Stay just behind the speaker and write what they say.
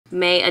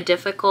May a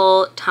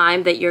difficult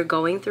time that you're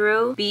going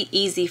through be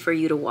easy for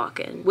you to walk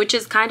in, which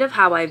is kind of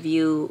how I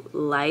view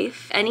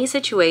life. Any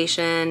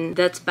situation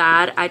that's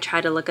bad, I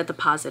try to look at the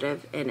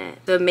positive in it.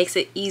 So it makes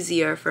it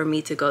easier for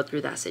me to go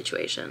through that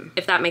situation,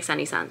 if that makes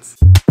any sense.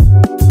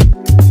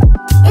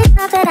 It's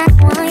not that I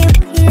want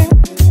you here.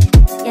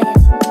 Yeah.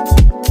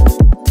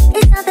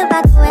 It's not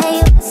about the way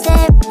you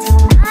stare into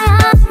my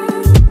eyes.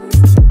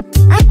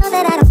 I know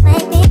that I don't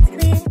make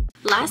things clear.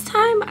 Last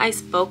time I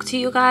spoke to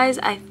you guys,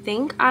 I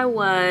think I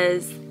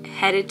was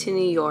headed to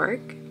New York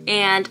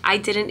and I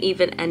didn't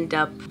even end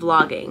up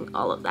vlogging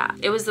all of that.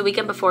 It was the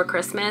weekend before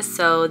Christmas,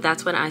 so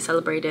that's when I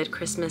celebrated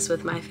Christmas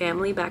with my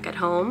family back at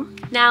home.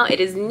 Now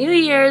it is New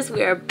Year's,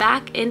 we are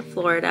back in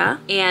Florida,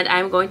 and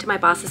I'm going to my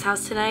boss's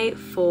house tonight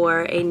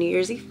for a New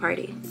Year's Eve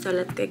party. So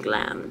let's get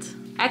glammed.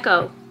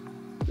 Echo,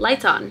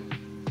 lights on.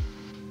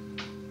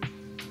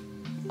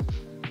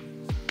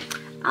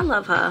 I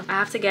love her. I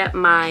have to get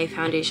my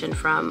foundation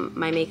from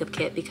my makeup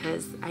kit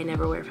because I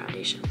never wear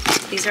foundation.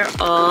 These are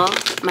all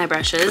my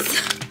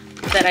brushes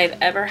that I've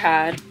ever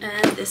had,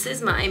 and this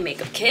is my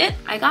makeup kit.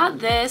 I got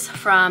this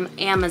from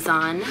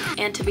Amazon,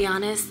 and to be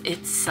honest,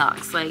 it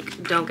sucks.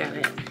 Like, don't get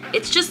it.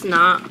 It's just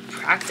not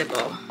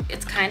practical.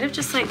 It's kind of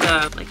just like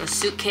a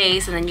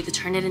suitcase, and then you could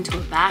turn it into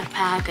a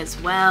backpack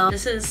as well.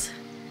 This is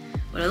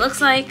what it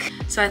looks like.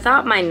 So I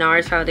thought my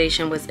NARS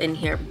foundation was in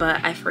here,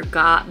 but I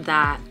forgot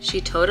that she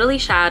totally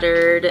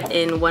shattered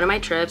in one of my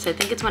trips. I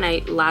think it's when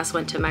I last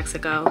went to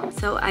Mexico.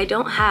 So I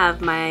don't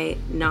have my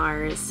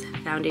NARS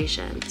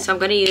foundation. So I'm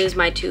gonna use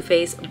my Too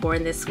Faced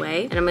Born This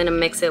Way, and I'm gonna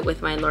mix it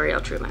with my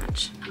L'Oreal True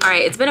Match. All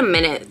right, it's been a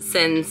minute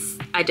since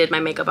I did my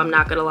makeup, I'm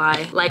not gonna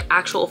lie. Like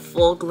actual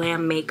full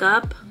glam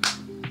makeup.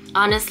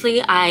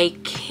 Honestly, I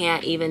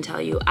can't even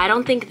tell you. I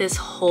don't think this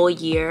whole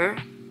year,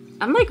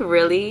 I'm like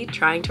really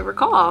trying to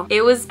recall.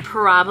 It was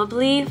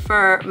probably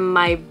for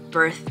my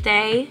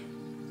birthday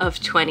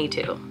of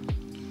 22.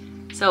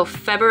 So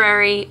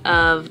February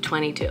of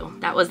 22.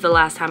 That was the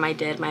last time I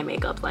did my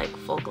makeup like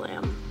full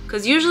glam.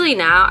 Because usually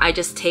now I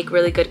just take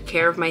really good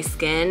care of my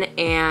skin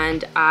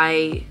and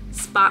I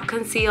spot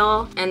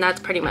conceal, and that's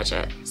pretty much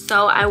it.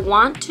 So I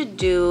want to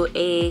do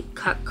a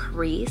cut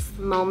crease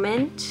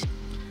moment.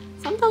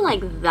 Something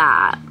like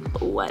that.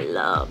 Oh, I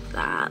love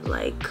that.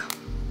 Like,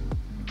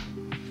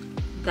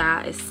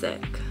 that is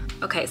sick.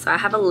 Okay, so I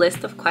have a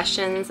list of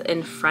questions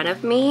in front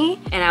of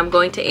me, and I'm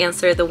going to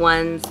answer the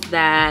ones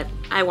that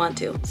I want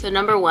to. So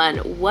number one,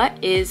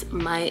 what is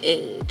my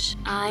age?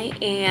 I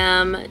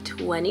am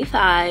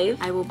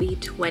 25. I will be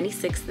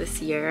 26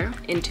 this year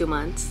in 2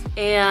 months.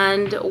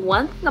 And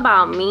one thing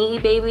about me,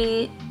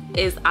 baby,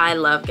 is I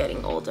love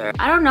getting older.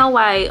 I don't know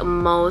why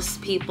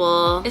most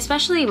people,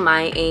 especially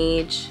my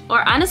age,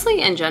 or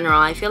honestly in general,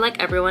 I feel like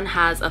everyone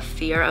has a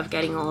fear of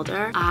getting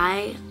older.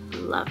 I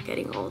love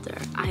getting older.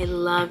 I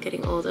love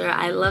getting older.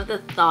 I love the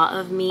thought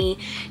of me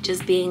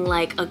just being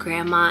like a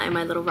grandma in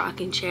my little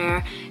rocking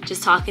chair,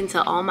 just talking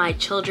to all my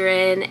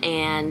children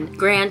and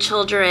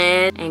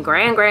grandchildren and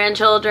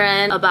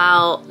grandchildren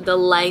about the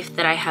life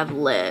that I have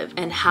lived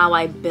and how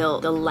I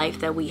built the life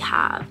that we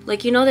have.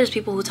 Like, you know, there's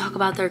people who talk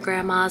about their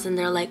grandmas and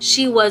they're like,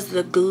 she was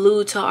the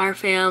glue to our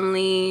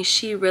family.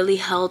 She really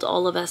held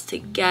all of us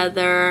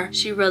together.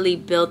 She really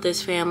built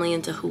this family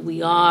into who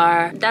we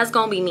are. That's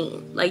gonna be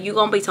me. Like, you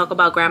gonna be talking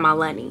about Grandma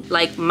Lenny.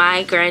 Like,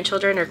 my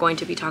grandchildren are going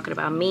to be talking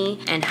about me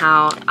and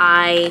how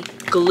I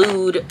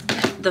glued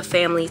the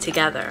family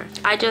together.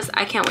 I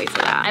can't wait for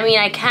that. I mean,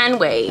 I can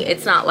wait.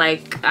 It's not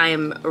like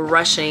I'm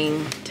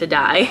rushing to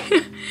die.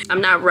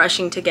 I'm not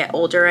rushing to get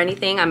older or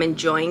anything. I'm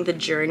enjoying the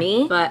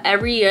journey. But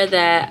every year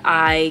that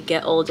I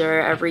get older,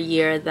 every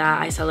year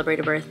that I celebrate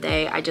a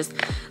birthday, I just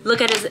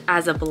look at it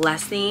as a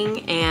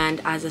blessing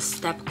and as a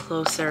step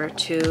closer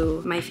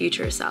to my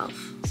future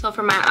self. So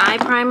for my eye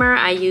primer,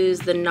 I use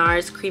the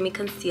NARS Creamy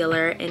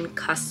Concealer in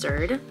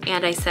Custard,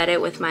 and I set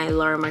it with my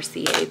Laura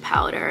Mercier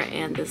powder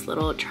and this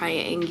little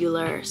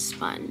triangular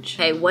sponge.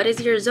 Okay, what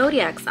is your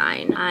zodiac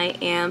sign? I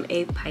am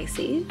a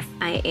Pisces.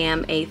 I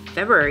am a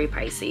February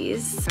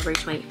Pisces, February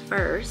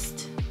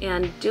 21st.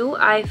 And do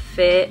I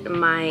fit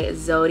my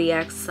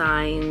zodiac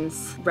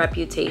sign's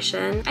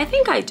reputation? I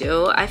think I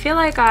do. I feel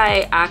like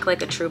I act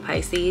like a true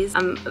Pisces.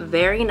 I'm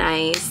very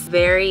nice,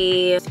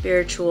 very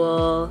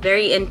spiritual,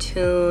 very in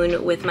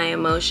tune with my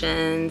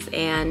emotions,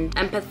 and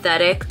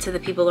empathetic to the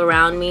people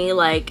around me.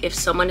 Like, if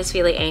someone is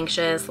feeling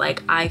anxious,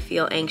 like I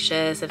feel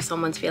anxious. If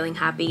someone's feeling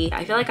happy,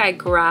 I feel like I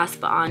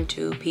grasp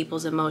onto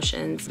people's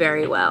emotions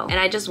very well. And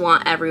I just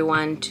want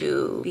everyone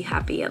to be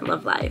happy and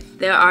live life.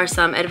 There are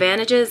some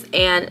advantages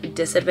and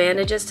disadvantages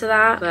to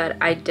that, but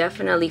I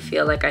definitely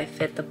feel like I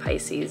fit the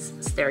Pisces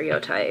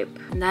stereotype.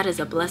 And that is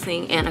a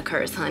blessing and a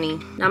curse, honey.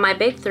 Now my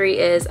big three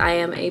is I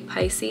am a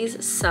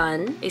Pisces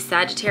sun, a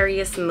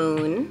Sagittarius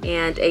moon,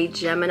 and a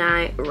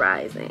Gemini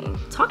rising.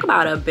 Talk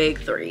about a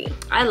big three.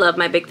 I love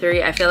my big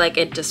three. I feel like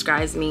it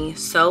describes me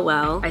so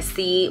well. I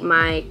see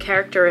my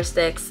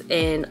characteristics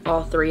in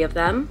all three of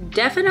them.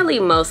 Definitely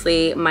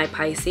mostly my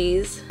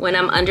Pisces. When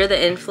I'm under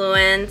the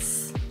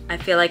influence, I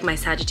feel like my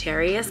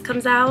Sagittarius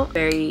comes out.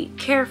 Very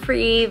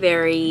carefree,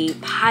 very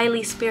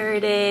highly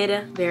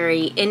spirited,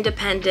 very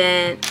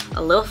independent,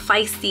 a little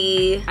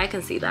feisty. I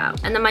can see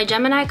that. And then my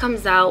Gemini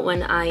comes out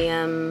when I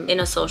am in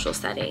a social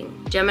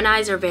setting.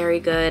 Geminis are very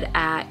good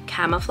at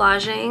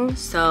camouflaging,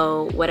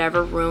 so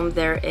whatever room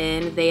they're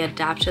in, they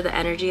adapt to the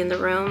energy in the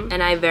room,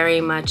 and I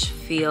very much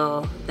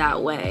feel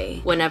that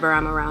way whenever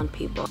I'm around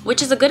people,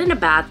 which is a good and a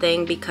bad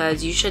thing,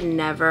 because you should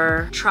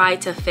never try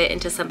to fit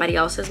into somebody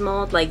else's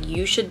mold. Like,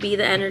 you should be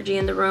the energy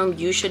in the room,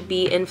 you should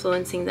be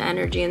influencing the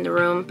energy in the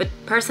room. But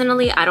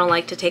personally, I don't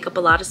like to take up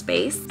a lot of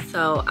space,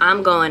 so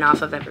I'm going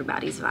off of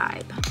everybody's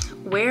vibe.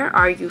 Where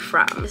are you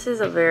from? This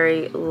is a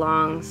very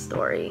long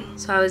story.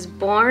 So I was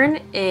born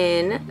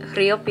in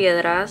Rio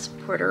Piedras,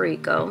 Puerto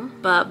Rico,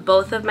 but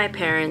both of my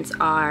parents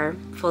are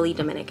fully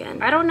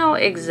Dominican. I don't know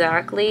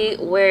exactly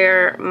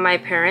where my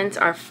parents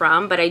are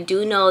from, but I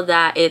do know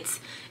that it's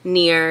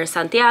near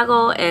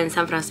Santiago and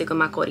San Francisco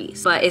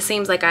Macorís, but it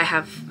seems like I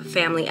have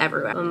family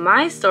everywhere. But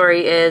my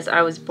story is,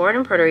 I was born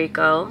in Puerto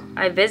Rico.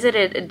 I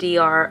visited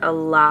DR a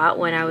lot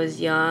when I was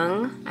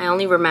young. I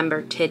only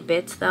remember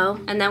tidbits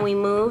though. And then we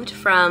moved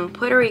from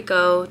Puerto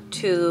Rico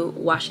to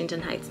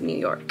Washington Heights, New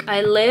York.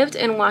 I lived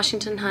in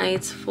Washington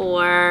Heights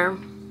for,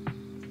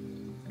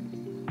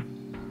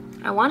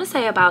 I want to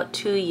say about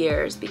 2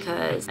 years,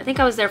 because I think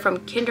I was there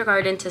from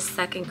kindergarten to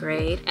 2nd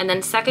grade. And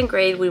then 2nd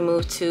grade, we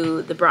moved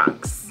to the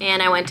Bronx.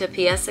 And I went to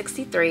PS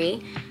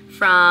 63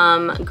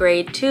 from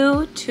grade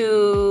 2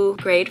 to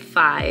grade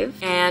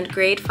 5. And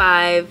grade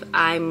 5,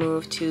 I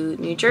moved to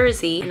New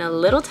Jersey in a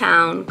little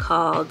town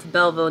called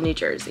Belleville, New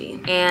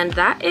Jersey. And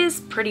that is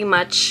pretty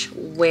much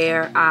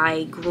where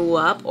I grew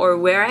up, or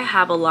where I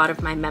have a lot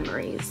of my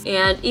memories.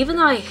 And even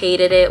though I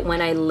hated it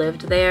when I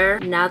lived there,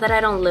 now that I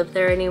don't live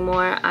there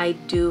anymore, I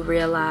do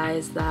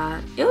realize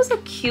that it was a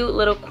cute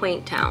little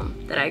quaint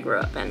town that I grew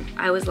up in.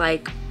 I was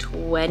like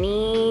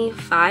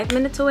 25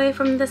 minutes away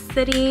from the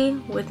city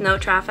with no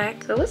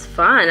traffic. So it was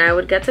fun. I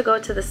would get to go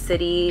to the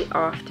city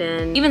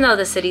often, even though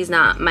the city's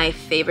not my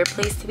favorite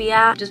place to be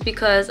at, just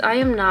because I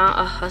am not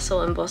a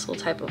hustle and bustle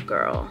type of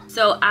girl.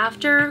 So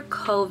after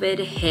COVID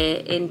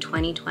hit in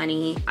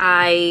 2020,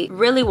 I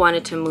really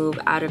wanted to move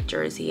out of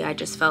Jersey. I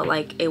just felt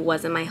like it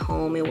wasn't my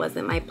home, it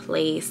wasn't my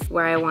place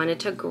where I wanted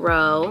to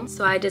grow.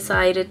 So I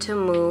decided to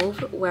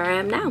move where I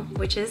am now,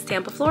 which is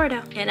Tampa,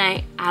 Florida. And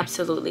I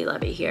absolutely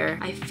love it here.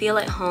 I feel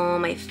at home.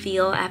 I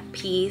feel at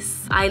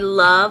peace. I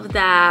love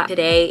that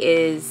today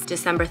is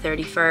December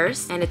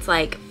 31st and it's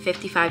like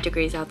 55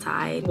 degrees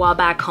outside, while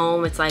back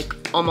home it's like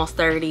almost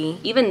 30.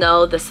 Even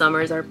though the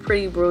summers are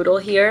pretty brutal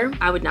here,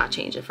 I would not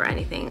change it for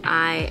anything.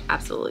 I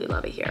absolutely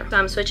love it here. So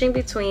I'm switching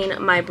between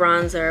my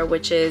bronzer,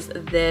 which is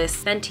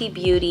this Fenty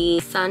Beauty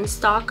Sun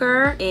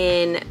Stalker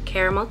in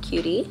Caramel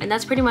Cutie, and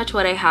that's pretty much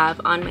what I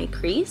have on my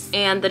crease.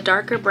 And the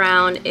darker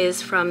brown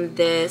is from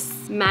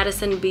this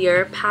Madison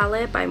Beer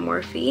palette by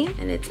Morphe,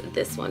 and it's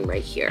this one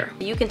right here.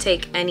 You can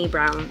take any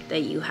brown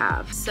that you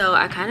have. So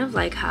I kind of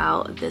like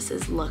how this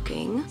is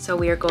looking. So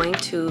we are going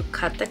to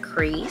cut the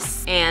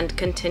crease and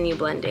continue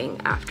blending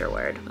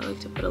afterward. I like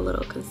to put a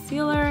little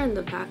concealer in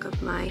the back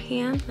of my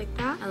hand like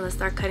that, and let's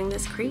start cutting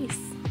this crease.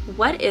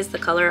 What is the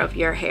color of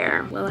your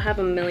hair? Well, I have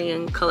a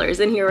million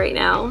colors in here right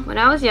now. When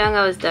I was young,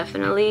 I was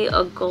definitely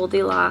a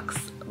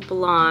Goldilocks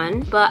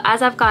blonde, but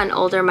as I've gotten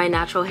older, my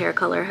natural hair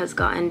color has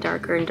gotten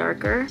darker and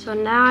darker. So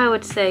now I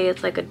would say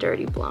it's like a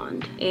dirty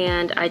blonde,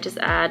 and I just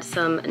add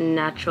some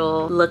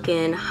natural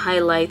looking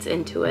highlights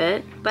into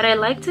it. But I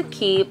like to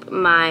keep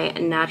my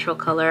natural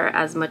color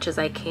as much as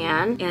I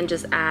can and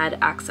just add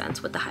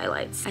accents with the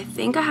highlights. I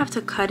think I have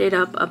to cut it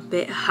up a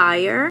bit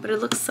higher, but it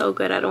looks so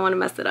good. I don't want to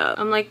mess it up.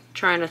 I'm like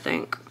trying to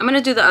think. I'm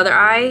gonna do the other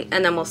eye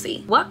and then we'll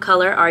see. What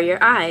color are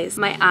your eyes?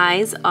 My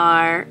eyes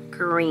are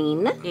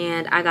green,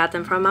 and I got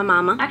them from my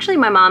mama. Actually,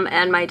 my mom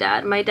and my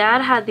dad. My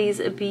dad had these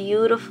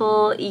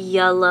beautiful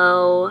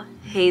yellow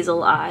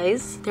hazel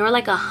eyes. They were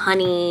like a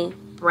honey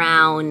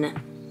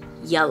brown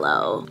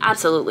yellow,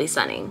 absolutely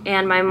stunning.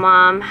 And my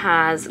mom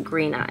has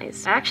green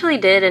eyes. I actually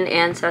did an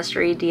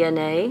ancestry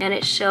DNA, and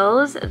it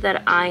shows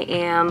that I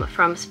am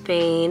from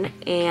Spain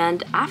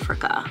and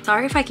Africa.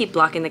 Sorry if I keep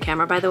blocking the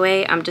camera, by the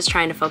way. I'm just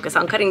trying to focus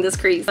on cutting this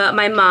crease. But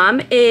my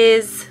mom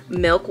is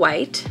milk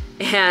white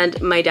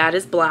and my dad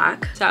is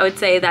black. So I would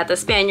say that the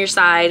Spaniard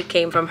side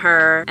came from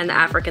her and the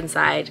African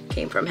side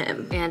came from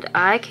him. And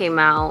I came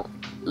out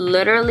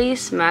literally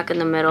smack in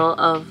the middle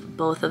of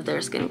both of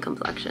their skin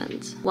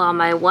complexions. While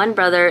my one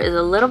brother is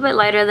a little bit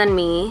lighter than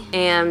me,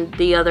 and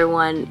the other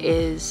one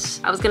is,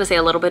 I was gonna say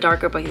a little bit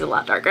darker, but he's a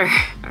lot darker.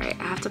 All right,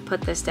 I have to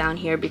put this down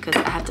here because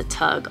I have to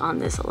tug on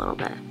this a little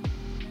bit.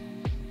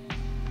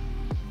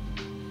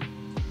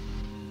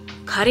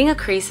 Cutting a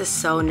crease is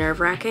so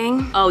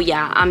nerve-wracking. Oh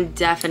yeah, I'm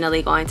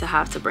definitely going to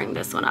have to bring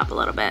this one up a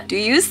little bit. Do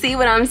you see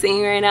what I'm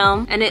seeing right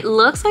now? And it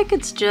looks like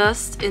it's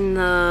just in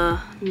the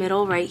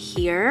middle right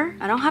here.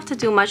 I don't have to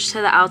do much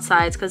to the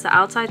outsides because the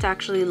outsides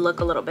actually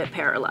look a little bit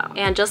parallel.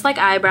 And just like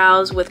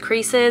eyebrows with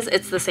creases,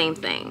 it's the same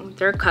thing.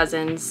 They're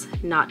cousins,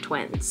 not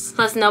twins.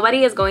 Plus,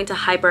 nobody is going to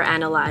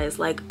hyper-analyze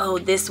like, oh,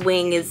 this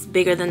wing is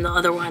bigger than the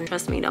other one.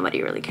 Trust me,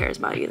 nobody really cares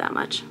about you that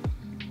much.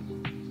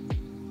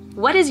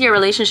 What is your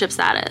relationship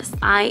status?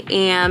 I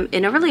am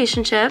in a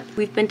relationship.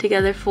 We've been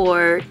together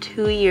for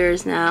 2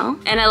 years now,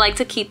 and I like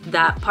to keep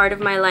that part of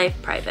my life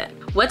private.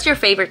 What's your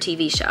favorite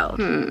TV show?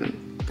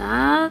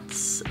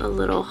 That's a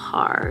little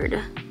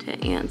hard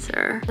to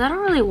answer. I don't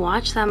really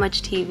watch that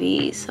much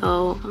TV,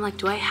 so I'm like,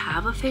 do I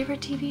have a favorite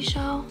TV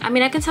show? I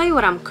mean, I can tell you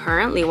what I'm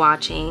currently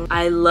watching.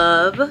 I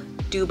love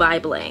Dubai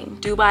Bling.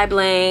 Dubai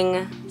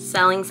Bling,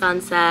 Selling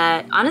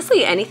Sunset.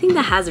 Honestly, anything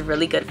that has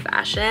really good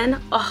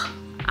fashion, oh,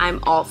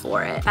 I'm all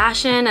for it.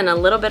 Fashion and a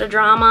little bit of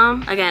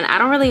drama. Again, I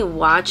don't really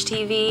watch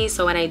TV,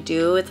 so when I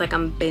do, it's like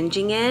I'm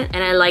binging it.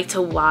 And I like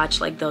to watch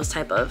like those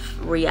type of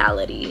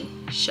reality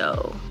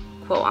show,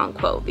 quote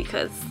unquote,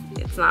 because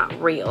it's not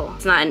real.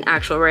 It's not an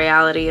actual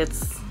reality,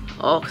 it's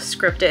all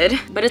scripted.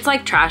 But it's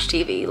like trash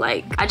TV.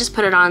 Like, I just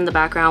put it on in the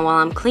background while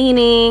I'm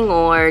cleaning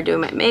or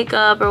doing my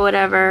makeup or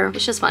whatever.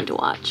 It's just fun to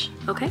watch.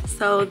 Okay,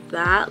 so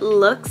that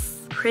looks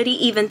pretty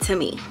even to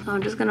me. So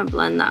I'm just gonna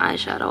blend the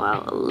eyeshadow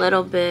out a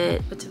little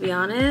bit. But to be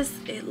honest,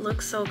 it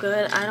looks so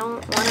good. I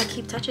don't wanna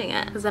keep touching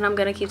it because then I'm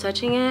gonna keep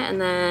touching it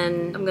and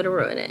then I'm gonna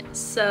ruin it.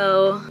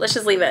 So let's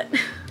just leave it.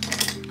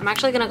 I'm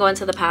actually gonna go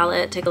into the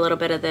palette, take a little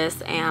bit of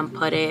this and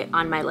put it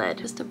on my lid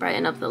just to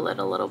brighten up the lid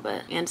a little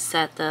bit and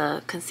set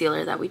the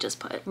concealer that we just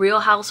put.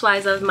 Real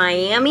Housewives of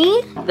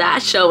Miami,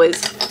 that show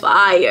is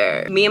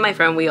fire. Me and my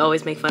friend, we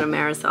always make fun of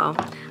Marisol.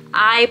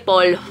 Ay,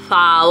 por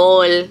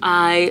favor.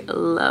 I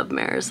love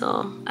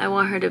Marisol. I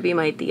want her to be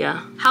my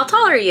tia. How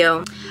tall are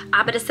you?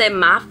 I better say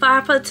my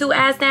 5'2"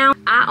 ass down.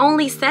 I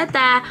only said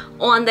that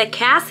on the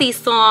Cassie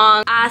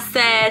song. I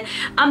said,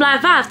 I'm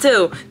like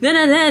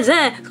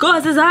 5'2".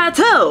 Scores is high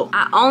too.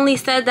 I only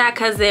said that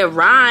because it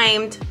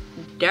rhymed.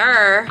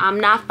 Durr. I'm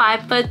not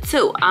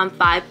 5'2". I'm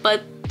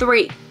 5'3".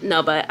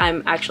 No, but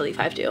I'm actually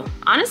 5'2".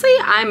 Honestly,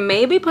 I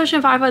may be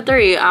pushing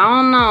 5'3". I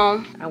don't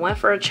know. I went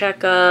for a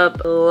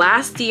checkup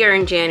last year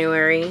in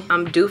January.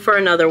 I'm due for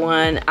another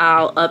one.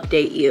 I'll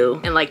update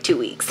you in like 2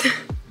 weeks.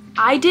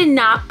 I did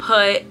not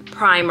put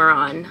primer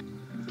on.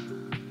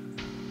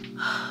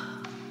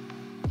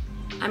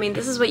 I mean,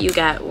 this is what you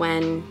get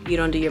when you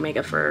don't do your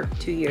makeup for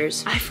 2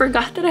 years. I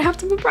forgot that I have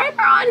to put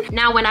primer on.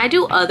 Now, when I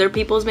do other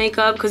people's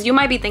makeup, because you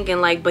might be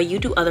thinking like, but you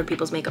do other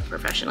people's makeup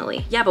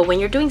professionally. Yeah, but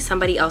when you're doing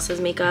somebody else's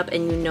makeup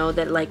and you know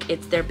that like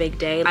it's their big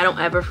day, I don't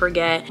ever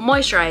forget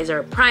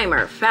moisturizer,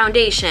 primer,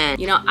 foundation.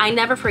 You know, I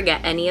never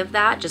forget any of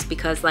that just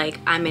because like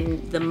I'm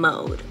in the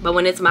mode. But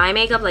when it's my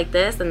makeup like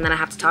this and then I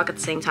have to talk at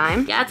the same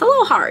time, yeah, it's a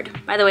little hard.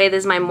 By the way, this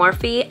is my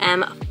Morphe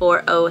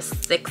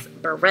M406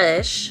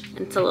 brush.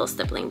 It's a little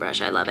stippling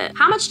brush. I love it.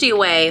 How much do you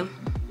weigh?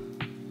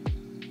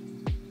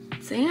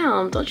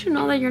 Damn, don't you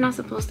know that you're not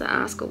supposed to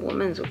ask a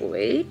woman's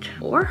weight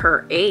or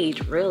her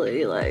age,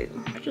 really? Like,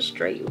 you're just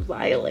straight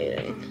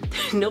violating.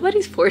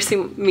 Nobody's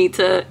forcing me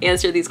to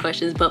answer these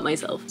questions but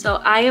myself. So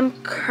I am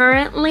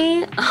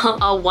currently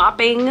a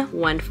whopping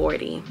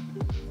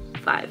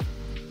 145.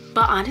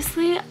 But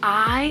honestly,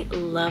 I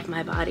love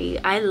my body.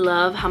 I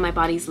love how my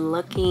body's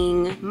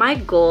looking. My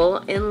goal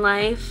in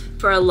life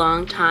for a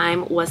long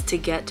time was to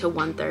get to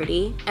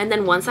 130. And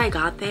then once I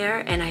got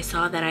there and I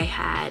saw that I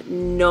had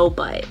no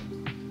butt,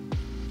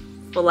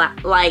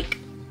 like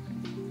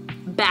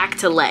back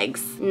to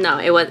legs. No,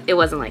 it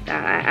wasn't like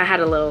that. I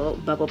had a little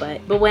bubble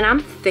butt. But when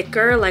I'm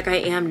thicker like I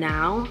am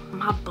now,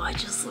 my butt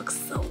just looks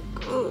so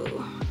good.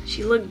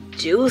 She looked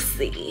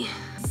juicy.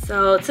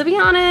 So to be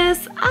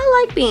honest,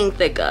 I like being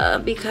thicker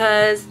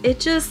because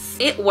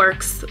it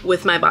works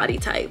with my body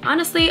type.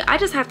 Honestly, I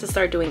just have to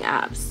start doing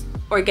abs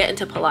or get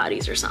into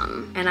Pilates or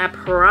something. And I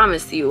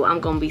promise you, I'm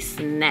gonna be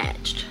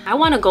snatched. I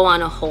wanna go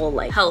on a whole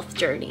like health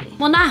journey.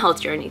 Well, not health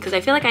journey, because I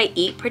feel like I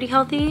eat pretty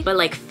healthy, but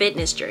like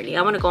fitness journey.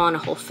 I wanna go on a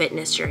whole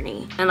fitness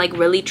journey and like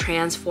really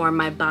transform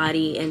my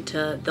body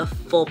into the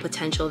full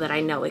potential that I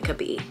know it could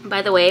be.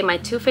 By the way, my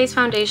Too Faced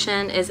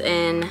foundation is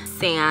in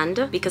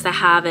Sand because I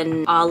have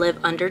an olive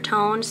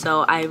undertone,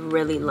 so I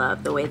really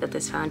love the way that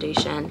this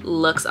foundation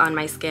looks on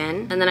my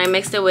skin. And then I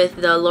mixed it with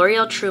the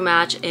L'Oreal True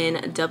Match in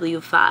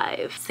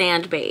W5,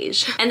 Sand Beige.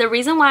 And the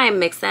reason why I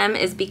mix them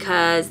is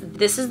because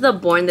this is the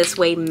Born This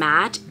Way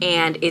matte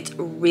and it's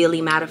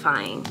really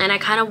mattifying. And I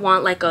kind of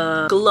want like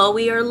a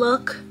glowier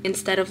look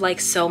instead of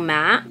like so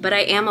matte, but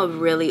I am a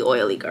really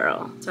oily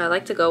girl. So I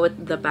like to go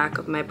with the back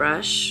of my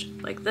brush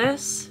like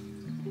this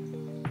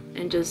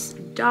and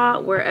just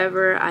dot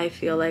wherever I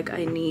feel like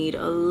I need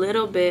a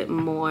little bit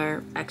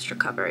more extra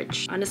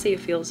coverage. Honestly, it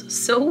feels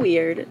so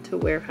weird to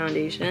wear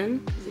foundation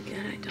because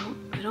again,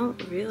 I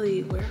don't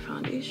really wear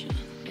foundation.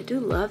 I do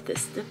love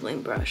this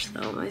stippling brush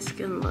though. My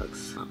skin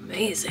looks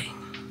amazing.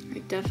 I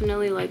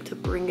definitely like to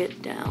bring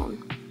it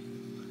down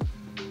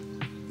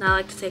Now I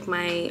like to take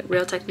my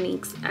Real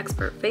Techniques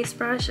Expert Face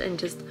Brush and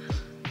just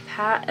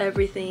pat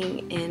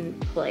everything in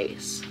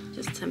place.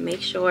 Just to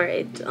make sure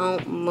it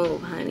don't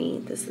move, honey.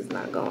 This is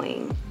not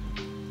going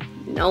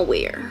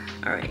nowhere.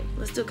 All right,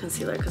 let's do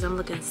concealer because I'm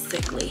looking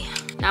sickly.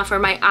 Now for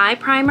my eye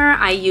primer,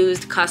 I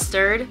used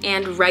Custard,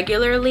 and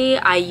regularly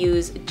I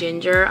use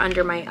Ginger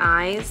under my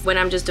eyes when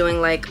I'm just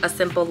doing like a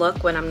simple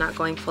look when I'm not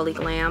going fully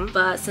glam.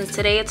 But since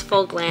today it's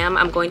full glam,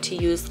 I'm going to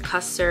use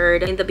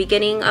Custard in the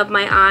beginning of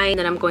my eye, and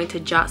then I'm going to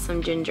jot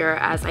some ginger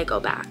as I go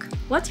back.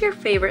 What's your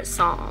favorite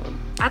song?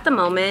 At the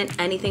moment,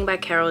 anything by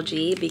Karol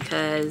G,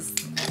 because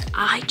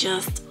I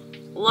just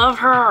love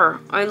her.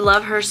 I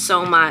love her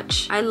so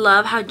much. I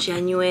love how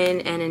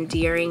genuine and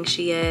endearing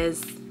she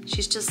is.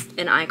 She's just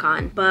an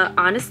icon. But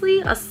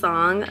honestly, a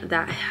song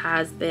that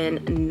has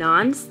been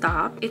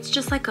non-stop, it's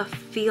just like a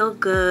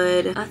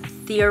feel-good,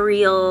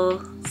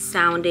 ethereal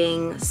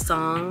sounding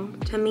song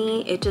to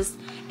me.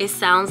 It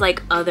sounds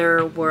like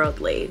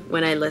otherworldly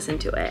when I listen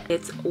to it.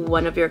 It's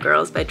One of Your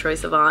Girls by Troye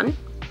Sivan.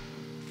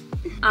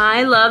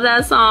 I love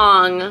that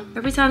song.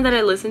 Every time that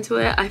I listen to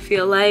it, I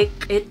feel like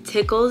it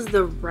tickles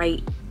the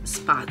right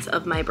spots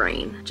of my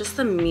brain. Just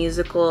the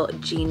musical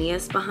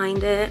genius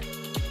behind it.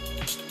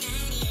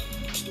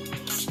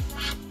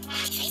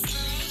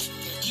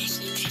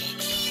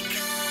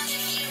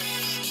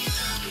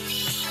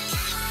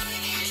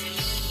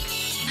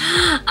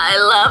 I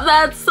love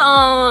that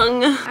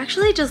song.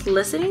 Actually, just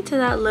listening to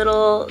that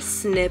little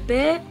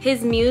snippet,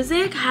 his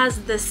music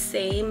has the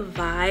same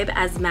vibe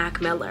as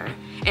Mac Miller.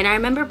 And I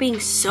remember being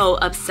so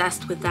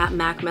obsessed with that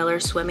Mac Miller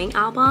Swimming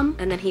album,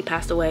 and then he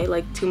passed away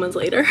like 2 months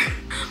later.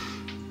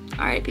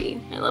 R.I.P.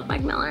 I love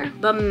Mac Miller.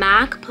 But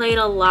Mac played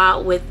a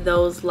lot with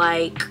those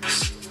like,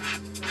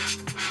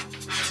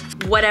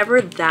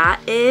 whatever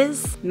that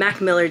is, Mac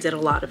Miller did a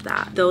lot of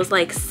that. Those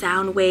like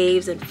sound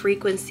waves and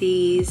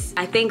frequencies.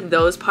 I think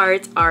those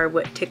parts are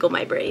what tickle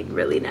my brain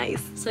really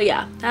nice. So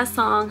yeah, that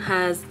song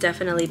has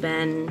definitely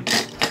been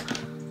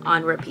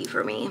on repeat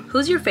for me.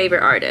 Who's your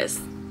favorite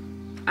artist?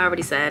 I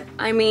already said.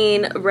 I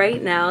mean,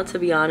 right now, to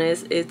be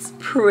honest, it's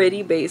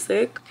pretty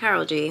basic.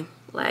 Karol G.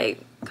 Like,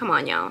 come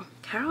on, y'all.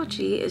 Karol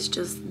G is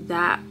just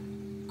that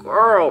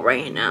girl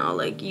right now.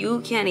 Like,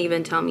 you can't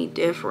even tell me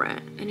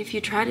different. And if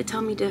you try to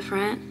tell me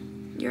different,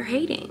 you're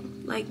hating.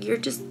 Like,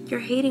 you're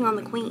hating on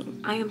the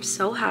queen. I am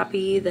so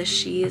happy that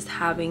she is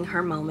having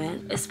her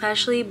moment,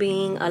 especially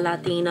being a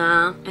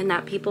Latina, and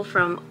that people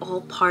from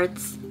all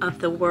parts of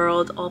the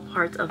world, all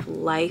parts of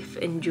life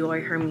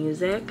enjoy her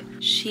music.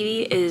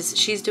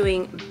 She's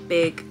doing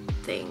big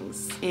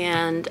things,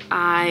 and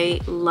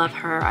I love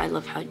her. I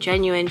love how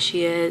genuine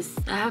she is.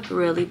 I have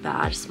really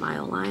bad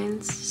smile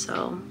lines,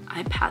 so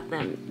I pat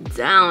them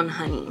down,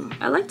 honey.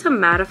 I like to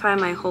mattify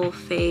my whole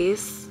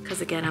face because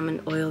again, I'm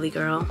an oily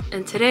girl.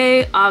 And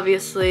today,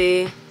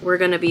 obviously, we're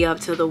gonna be up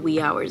till the wee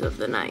hours of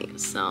the night.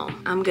 So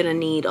I'm gonna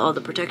need all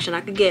the protection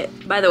I could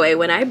get. By the way,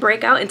 when I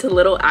break out into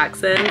little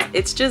accents,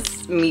 it's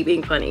just me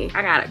being funny.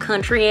 I got a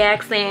country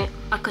accent.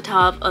 I could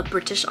have a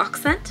British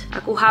accent. I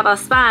could have a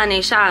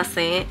Spanish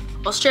accent.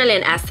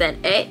 Australian accent,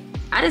 eh?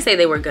 I didn't say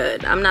they were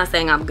good. I'm not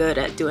saying I'm good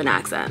at doing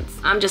accents.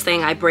 I'm just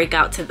saying I break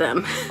out to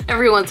them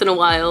every once in a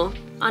while.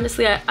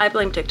 Honestly, I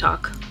blame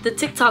TikTok. The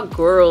TikTok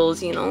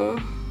girls, you know.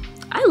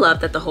 I love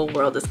that the whole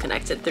world is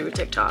connected through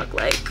TikTok.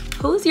 Like,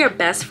 who's your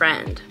best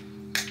friend?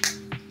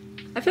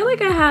 I feel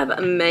like I have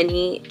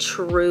many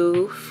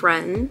true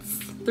friends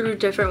through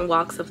different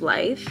walks of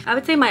life. I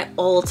would say my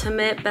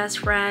ultimate best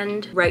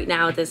friend right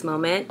now at this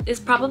moment is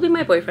probably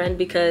my boyfriend,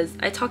 because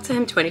I talk to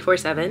him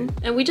 24/7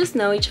 and we just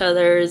know each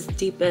other's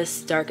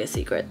deepest, darkest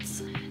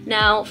secrets.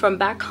 Now, from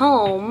back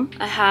home,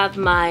 I have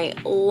my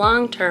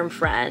long-term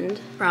friend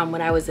from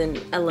when I was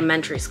in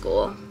elementary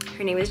school.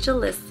 Her name is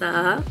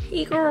Jalissa.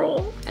 Hey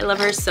girl. I love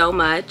her so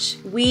much.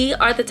 We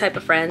are the type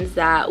of friends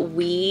that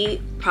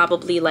we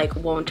probably like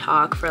won't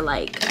talk for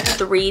like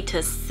 3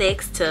 to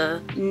 6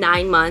 to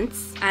 9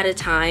 months at a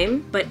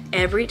time. But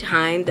every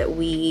time that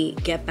we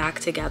get back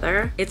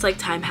together, it's like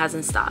time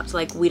hasn't stopped.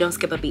 Like, we don't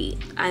skip a beat.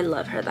 I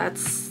love her.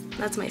 That's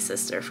my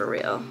sister for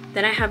real.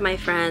 Then I have my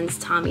friends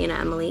Tommy and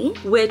Emily,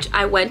 which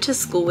I went to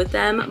school with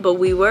them, but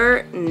we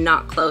were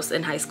not close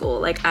in high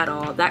school, like at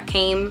all. That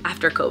came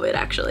after COVID,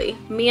 actually.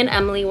 Me and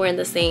Emily were in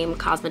the same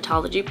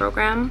cosmetology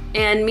program,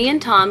 and me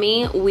and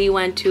Tommy, we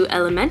went to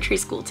elementary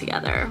school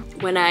together.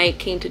 When I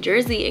came to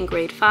Jersey in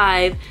grade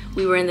 5,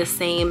 we were in the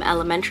same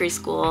elementary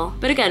school.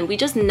 But again, we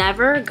just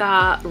never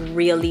got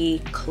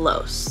really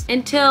close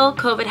until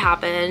COVID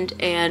happened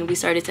and we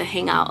started to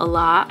hang out a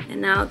lot.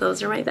 And now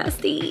those are my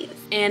besties.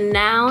 And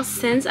now,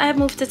 since I've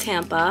moved to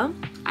Tampa,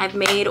 I've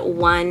made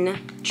one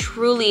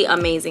truly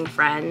amazing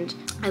friend.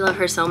 I love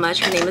her so much.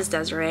 Her name is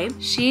Desiree.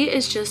 She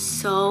is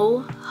just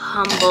so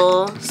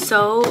humble,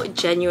 so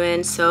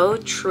genuine, so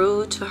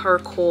true to her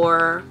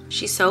core.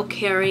 She's so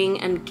caring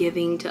and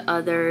giving to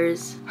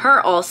others. Her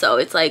also,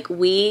 it's like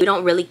we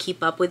don't really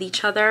keep up with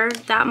each other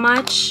that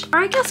much. Or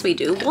I guess we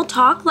do. We'll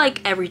talk like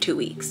every 2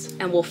 weeks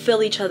and we'll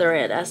fill each other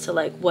in as to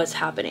like what's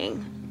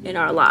happening. in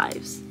our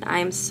lives. I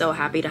am so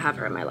happy to have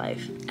her in my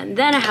life. And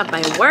then I have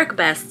my work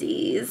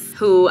besties,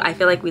 who I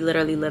feel like we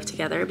literally live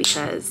together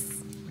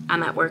because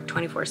I'm at work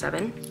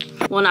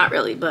 24/7. Well, not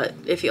really, but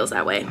it feels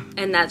that way.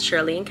 And that's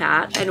Shirley and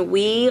Kat. And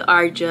we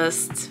are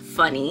just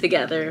funny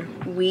together.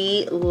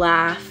 We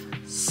laugh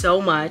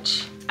so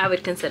much. I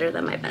would consider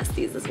them my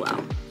besties as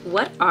well.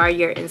 What are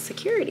your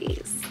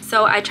insecurities?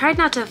 So I tried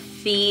not to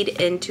feed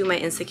into my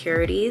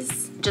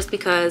insecurities just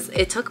because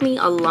it took me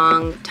a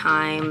long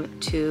time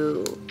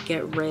to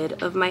get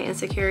rid of my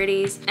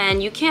insecurities.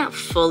 And you can't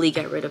fully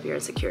get rid of your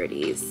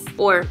insecurities.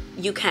 Or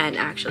you can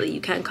actually.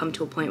 You can come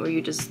to a point where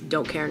you just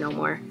don't care no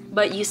more.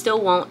 But you still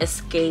won't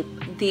escape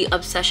the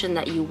obsession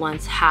that you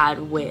once had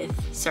with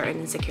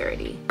certain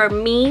insecurity. For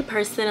me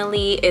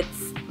personally,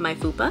 it's my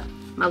fupa,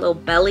 my little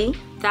belly.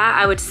 That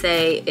I would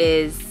say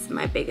is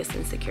my biggest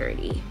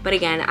insecurity. But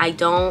again, I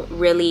don't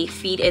really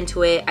feed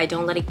into it. I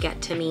don't let it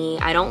get to me.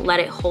 I don't let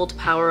it hold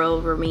power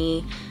over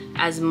me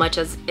as much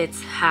as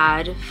it's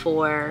had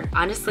for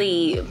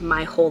honestly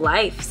my whole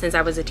life since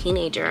I was a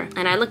teenager.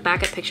 And I look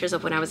back at pictures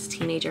of when I was a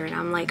teenager and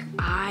I'm like,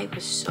 I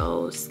was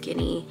so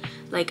skinny.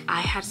 Like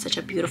I had such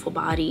a beautiful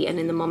body, and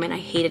in the moment I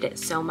hated it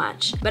so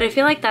much. But I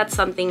feel like that's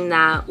something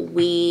that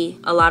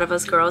a lot of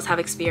us girls have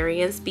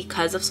experienced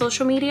because of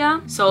social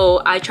media.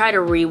 So I try to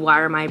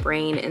rewire my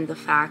brain in the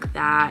fact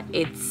that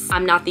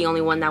I'm not the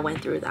only one that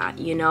went through that,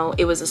 you know?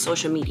 It was a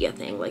social media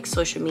thing. Like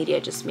social media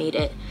just made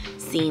it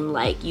seem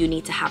like you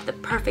need to have the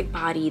perfect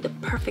body, the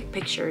perfect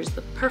pictures,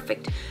 the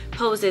perfect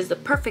poses, the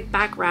perfect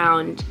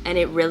background, and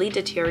it really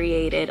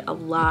deteriorated a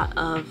lot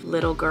of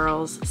little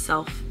girls'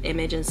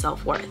 self-image and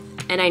self-worth.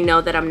 And I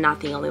know that I'm not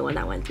the only one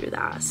that went through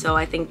that. So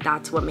I think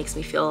that's what makes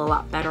me feel a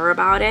lot better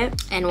about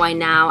it, and why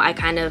now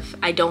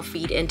I don't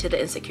feed into the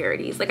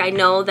insecurities. Like I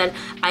know that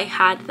I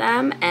had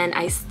them and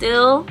I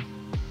still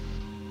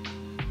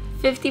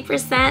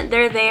 50%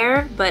 they're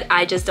there, but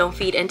I just don't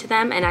feed into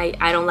them, and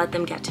I don't let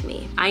them get to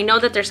me. I know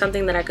that there's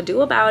something that I could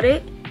do about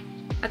it.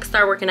 I could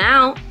start working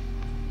out.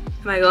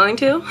 Am I going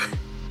to?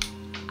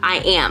 I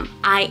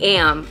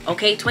am.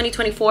 Okay,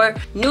 2024,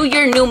 new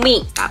year, new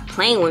me. Stop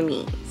playing with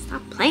me.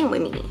 Stop playing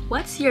with me.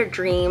 What's your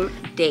dream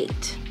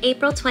date?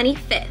 April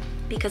 25th,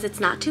 because it's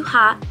not too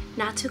hot,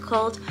 not too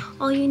cold.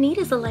 All you need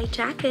is a light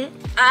jacket.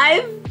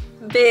 I've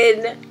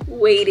been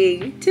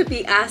waiting to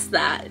be asked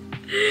that.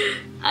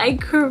 I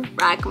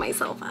crack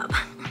myself up.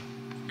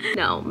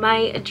 No,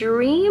 my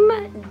dream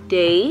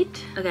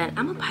date, again,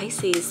 I'm a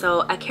Pisces,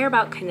 so I care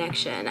about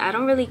connection. I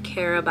don't really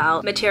care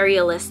about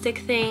materialistic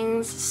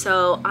things.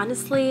 So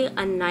honestly,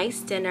 a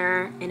nice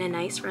dinner in a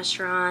nice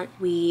restaurant.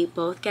 We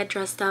both get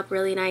dressed up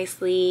really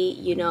nicely.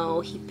 You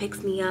know, he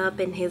picks me up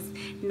in his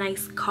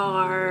nice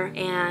car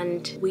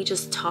and we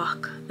just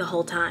talk the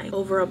whole time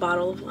over a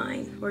bottle of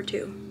wine or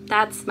two.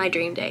 That's my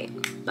dream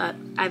date, but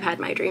I've had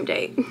my dream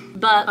date.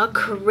 But a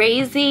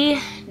crazy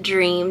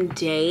dream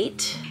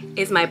date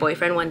is my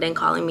boyfriend one day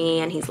calling me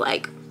and he's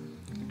like,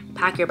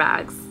 pack your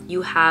bags.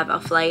 You have a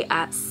flight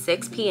at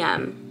 6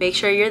 p.m. Make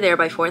sure you're there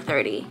by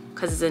 4:30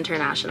 because it's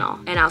international,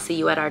 and I'll see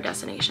you at our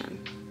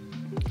destination.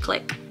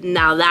 Click.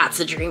 Now that's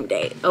a dream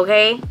date,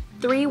 okay?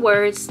 3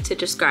 words to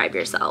describe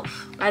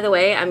yourself. By the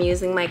way, I'm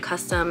using my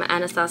custom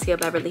Anastasia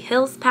Beverly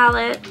Hills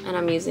palette, and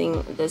I'm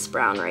using this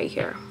brown right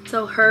here.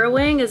 So her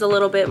wing is a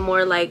little bit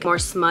more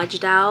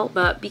smudged out,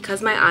 but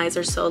because my eyes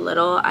are so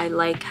little, I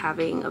like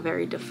having a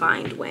very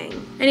defined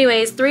wing.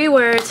 Anyways, 3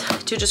 words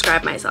to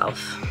describe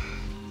myself.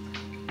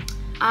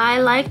 I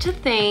like to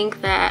think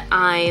that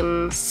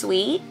I'm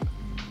sweet.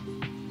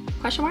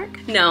 Question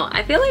mark? No,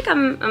 I feel like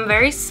I'm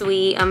very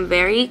sweet. I'm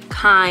very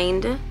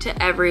kind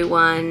to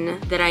everyone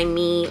that I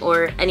meet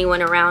or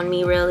anyone around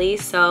me really.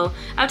 So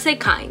I would say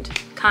kind.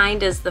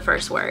 Kind is the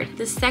first word.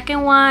 The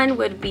second one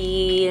would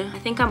be, I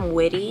think I'm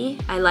witty.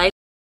 I like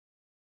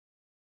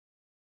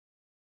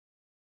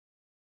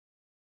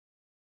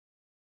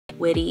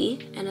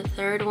witty. And a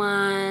third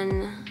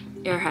one,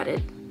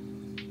 airheaded.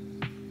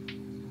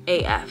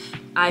 AF.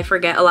 I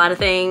forget a lot of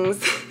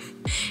things.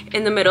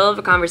 In the middle of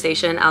a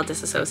conversation, I'll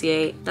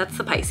disassociate. That's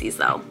the Pisces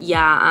though.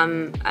 Yeah,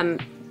 I'm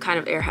kind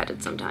of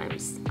airheaded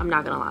sometimes. I'm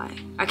not gonna lie.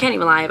 I can't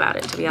even lie about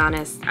it, to be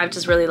honest. I've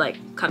just really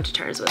come to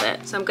terms with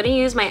it. So I'm gonna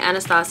use my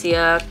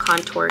Anastasia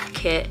Contour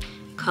Kit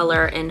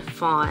color in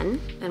Fawn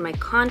and my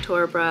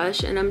contour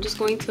brush, and I'm just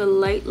going to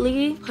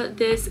lightly put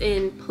this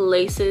in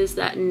places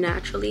that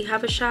naturally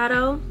have a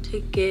shadow to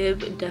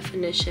give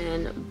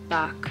definition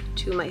back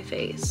to my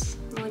face.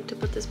 I like to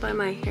put this by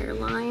my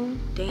hairline.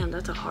 Damn,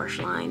 that's a harsh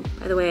line.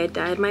 By the way, I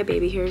dyed my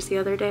baby hairs the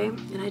other day,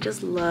 and I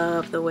just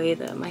love the way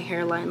that my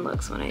hairline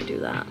looks when I do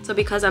that. So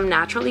because I'm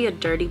naturally a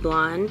dirty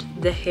blonde,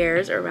 the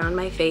hairs around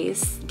my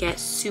face get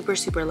super,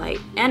 super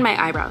light, and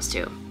my eyebrows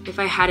too. If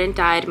I hadn't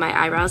dyed my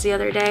eyebrows the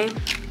other day,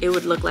 it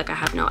would look like I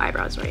have no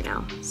eyebrows right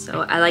now.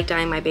 So I like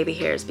dyeing my baby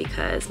hairs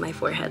because my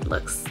forehead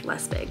looks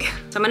less big.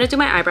 So I'm gonna do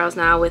my eyebrows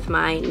now with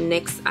my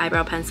NYX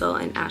eyebrow pencil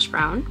in ash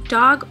brown.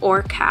 Dog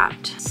or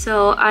cat?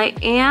 So I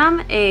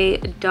am a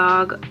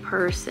dog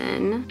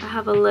person. I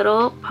have a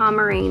little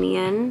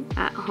Pomeranian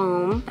at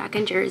home back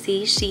in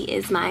Jersey. She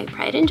is my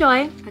pride and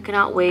joy. I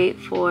cannot wait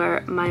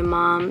for my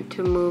mom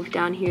to move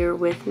down here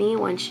with me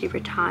when she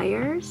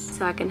retires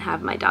so I can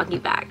have my doggy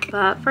back.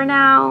 But for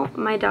now,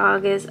 my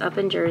dog is up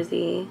in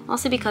Jersey.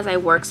 Also because I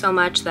work so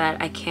much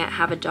that I can't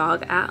have a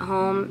dog at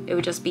home. It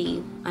would just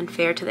be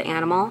unfair to the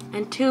animal.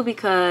 And two,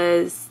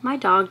 because my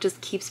dog just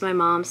keeps my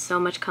mom so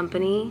much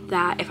company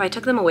that if I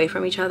took them away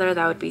from each other,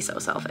 that would be so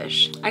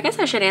selfish. I guess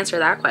I should answer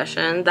that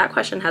question. That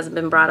question hasn't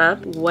been brought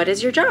up. What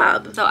is your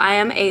job? So I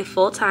am a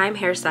full-time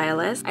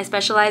hairstylist. I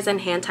specialize in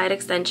hand-tied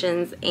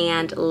extensions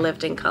and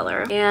lifting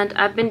color. And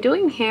I've been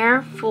doing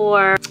hair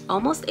for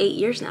almost 8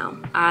 years now.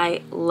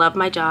 I love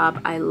my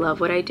job. I love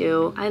what I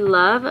do. I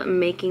love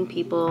making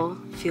people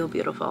feel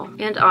beautiful.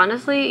 And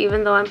honestly,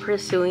 even though I'm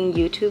pursuing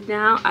YouTube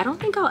now, I don't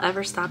think I'll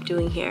ever stop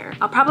doing hair.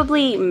 I'll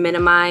probably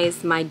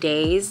minimize my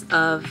days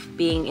of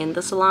being in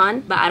the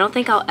salon, but I don't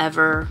think I'll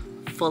ever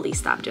fully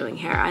stop doing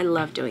hair. I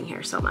love doing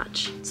hair so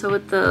much. So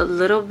with the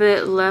little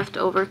bit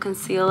leftover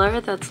concealer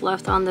that's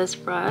left on this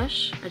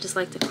brush, I just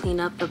like to clean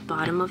up the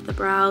bottom of the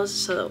brows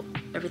so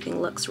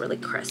everything looks really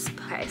crisp.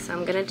 Okay, so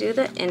I'm gonna do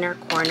the inner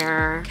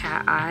corner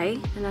cat eye,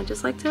 and I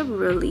just like to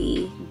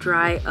really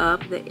dry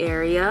up the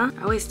area.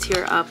 I always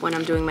tear up when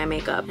I'm doing my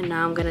makeup. And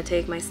now I'm gonna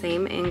take my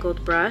same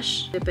angled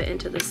brush, dip it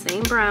into the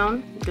same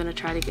brown. I'm gonna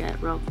try to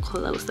get real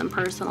close and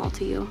personal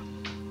to you.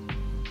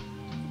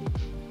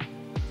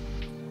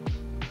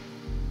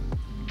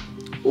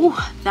 Ooh,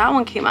 that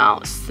one came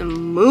out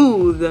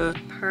smooth.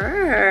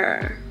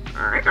 Purr.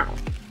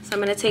 So I'm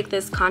gonna take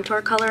this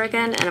contour color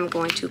again and I'm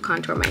going to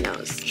contour my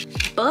nose.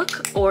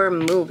 Book or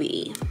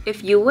movie?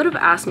 If you would have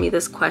asked me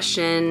this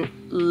question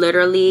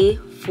literally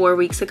 4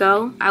 weeks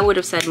ago, I would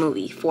have said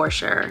movie for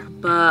sure.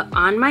 But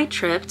on my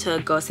trip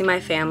to go see my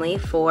family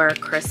for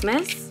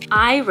Christmas,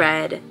 I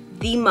read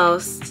the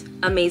most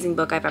amazing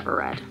book I've ever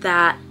read.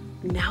 That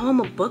now I'm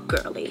a book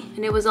girly.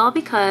 And it was all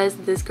because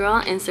this girl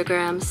on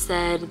Instagram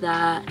said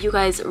that you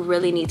guys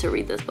really need to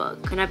read this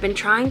book. And I've been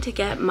trying to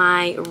get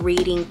my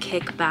reading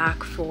kick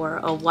back for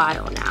a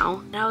while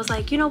now. And I was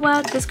like, you know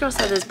what? This girl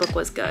said this book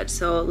was good,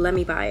 so let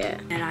me buy it.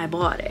 And I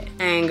bought it.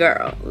 And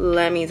girl,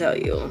 let me tell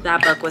you,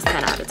 that book was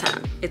 10 out of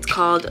 10. It's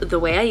called The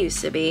Way I Used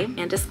to Be.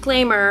 And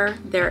disclaimer,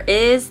 there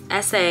is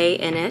essay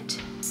in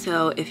it.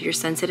 So if you're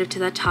sensitive to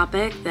that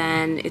topic,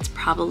 then it's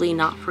probably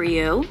not for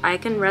you. I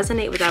can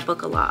resonate with that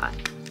book a lot.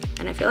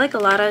 And I feel like a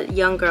lot of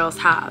young girls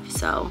have.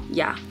 So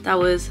yeah, that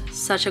was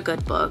such a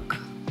good book.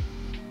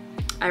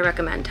 I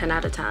recommend 10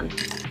 out of 10.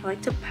 I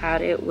like to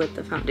pat it with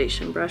the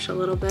foundation brush a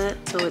little bit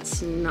so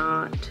it's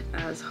not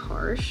as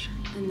harsh.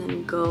 And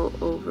then go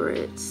over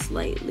it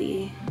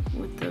slightly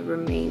with the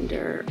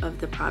remainder of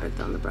the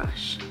product on the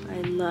brush. I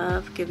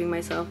love giving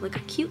myself like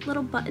a cute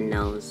little button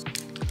nose.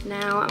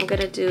 Now I'm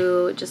gonna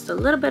do just a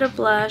little bit of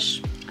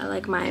blush. I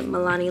like my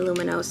Milani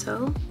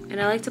Luminoso. And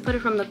I like to put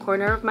it from the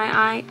corner of my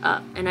eye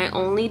up. And I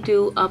only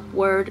do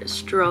upward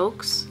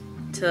strokes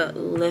to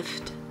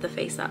lift the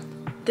face up.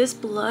 This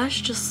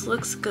blush just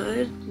looks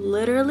good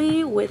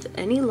literally with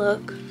any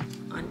look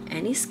on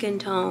any skin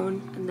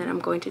tone. And then I'm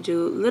going to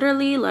do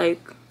literally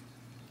like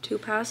 2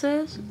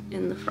 passes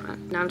in the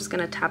front. Now I'm just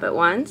gonna tap it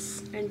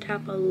once and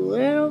tap a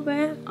little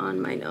bit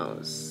on my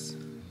nose.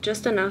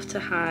 Just enough to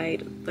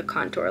hide the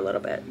contour a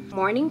little bit.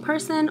 Morning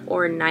person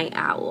or night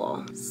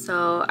owl?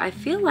 So I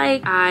feel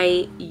like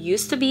I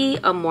used to be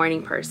a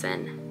morning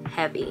person,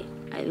 heavy.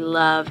 I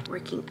loved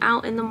working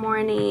out in the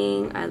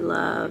morning. I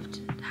loved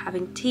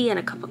having tea and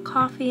a cup of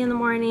coffee in the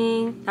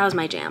morning. That was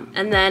my jam.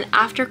 And then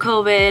after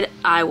COVID,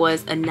 I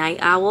was a night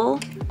owl.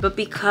 But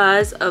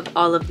because of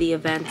all of the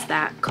events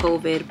that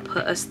COVID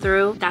put us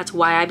through, that's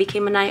why I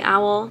became a night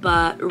owl.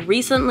 But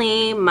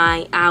recently,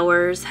 my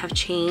hours have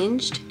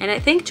changed. And I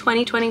think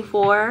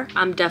 2024,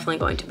 I'm definitely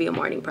going to be a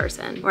morning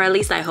person. Or at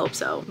least I hope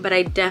so. But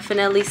I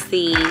definitely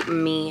see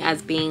me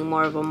as being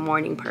more of a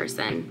morning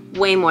person.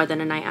 Way more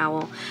than a night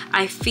owl.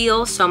 I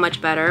feel so much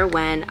better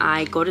when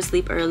I go to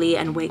sleep early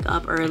and wake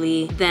up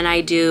early than I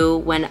do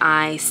when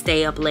I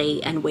stay up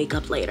late and wake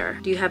up later.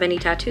 Do you have any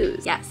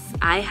tattoos? Yes,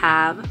 I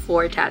have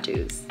 4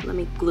 tattoos. Let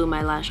me glue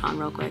my lash on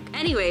real quick.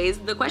 Anyways,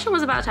 the question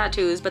was about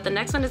tattoos, but the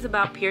next one is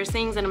about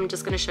piercings, and I'm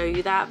just gonna show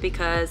you that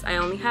because I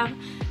only have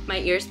my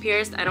ears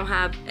pierced. I don't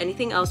have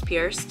anything else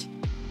pierced.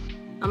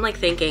 I'm like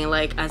thinking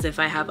like as if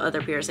I have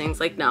other piercings.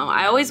 Like no,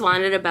 I always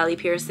wanted a belly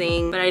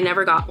piercing, but I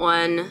never got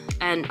one.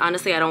 And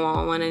honestly, I don't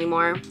want one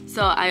anymore.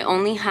 So I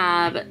only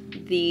have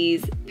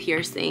these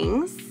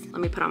piercings.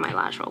 Let me put on my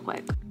lash real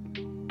quick.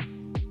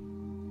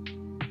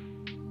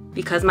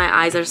 Because my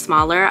eyes are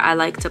smaller, I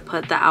like to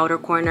put the outer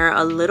corner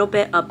a little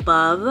bit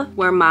above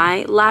where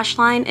my lash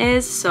line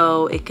is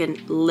so it can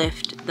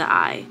lift the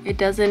eye. It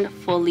doesn't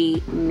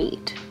fully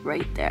meet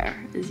right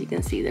there. As you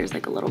can see, there's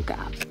like a little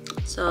gap.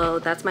 So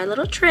that's my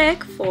little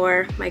trick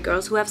for my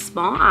girls who have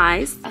small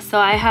eyes. So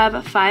I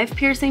have 5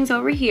 piercings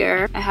over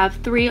here. I have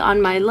 3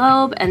 on my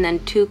lobe and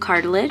then 2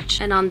 cartilage.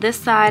 And on this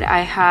side,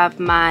 I have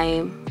my,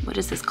 what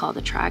is this called?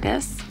 The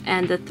tragus,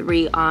 and the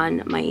 3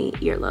 on my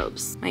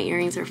earlobes. My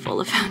earrings are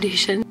full of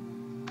foundation.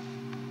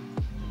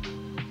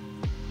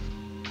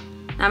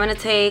 I'm gonna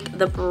take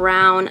the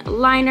brown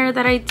liner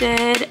that I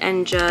did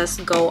and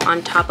just go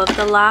on top of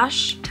the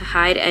lash to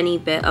hide any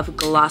bit of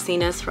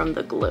glossiness from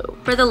the glue.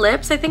 For the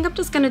lips, I think I'm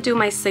just gonna do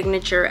my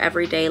signature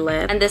everyday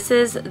lip. And this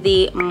is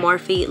the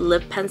Morphe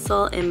lip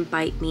pencil in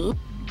Bite Me.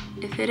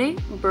 If it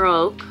ain't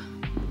broke,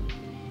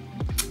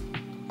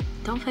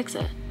 don't fix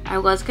it. I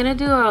was gonna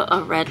do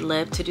a red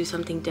lip to do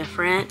something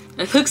different.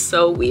 It looks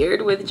so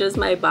weird with just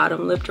my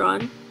bottom lip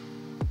drawn.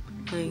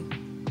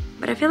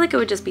 But I feel like it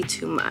would just be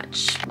too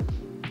much.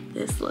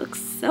 This looks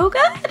so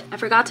good. I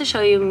forgot to show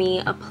you me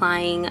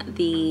applying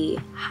the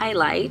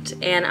highlight,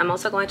 and I'm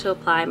also going to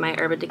apply my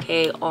Urban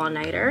Decay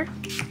All-Nighter.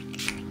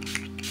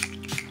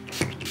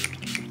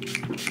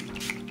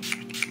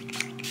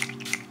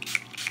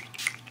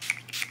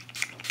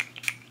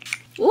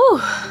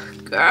 Ooh,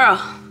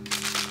 girl.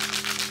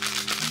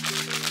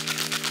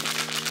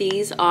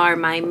 These are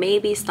my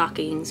maybe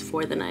stockings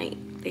for the night.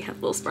 They have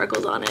little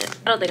sparkles on it.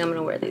 I don't think I'm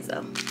gonna wear these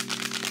though.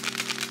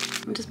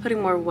 I'm just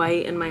putting more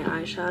white in my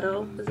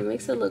eyeshadow because it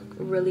makes it look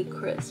really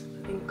crisp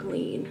and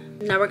clean.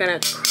 Now we're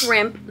gonna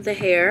crimp the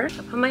hair.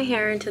 I put my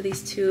hair into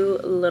these 2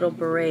 little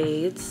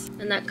braids,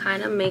 and that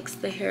kind of makes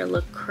the hair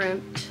look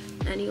crimped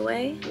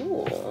anyway.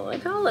 Ooh, I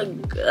kind of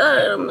look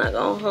good. I'm not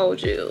gonna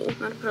hold you. I'm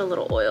gonna put a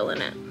little oil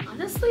in it.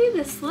 Honestly,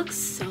 this looks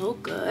so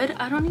good.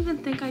 I don't even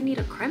think I need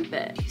to crimp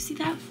it. Do you see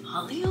that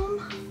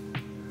volume?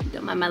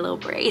 Don't mind my little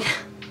braid.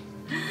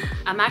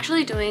 I'm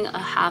actually doing a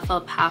half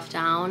up, half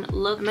down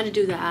look. I'm gonna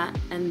do that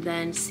and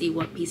then see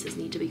what pieces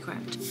need to be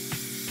crimped.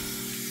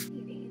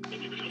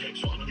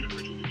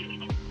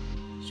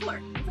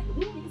 Sure.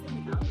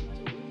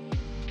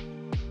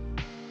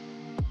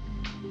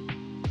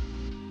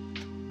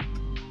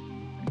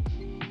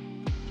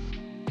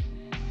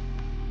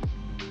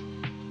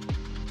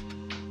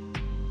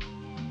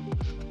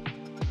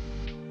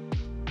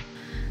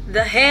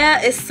 The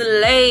hair is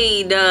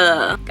slayed.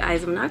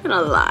 Guys, I'm not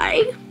gonna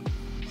lie.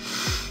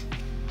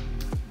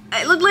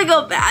 I look like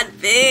a bad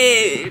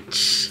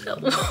bitch.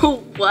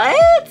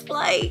 What?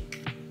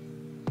 Like,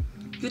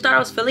 you thought I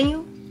was feeling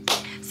you?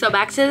 So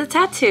back to the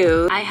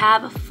tattoo. I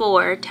have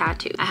 4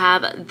 tattoos. I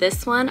have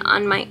this one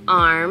on my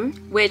arm,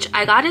 which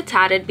I got it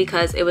tatted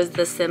because it was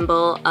the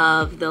symbol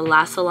of the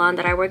last salon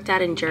that I worked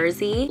at in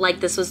Jersey. Like,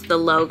 this was the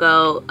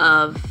logo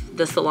of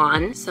the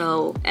salon.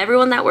 So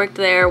everyone that worked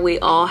there, we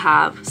all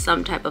have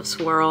some type of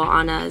swirl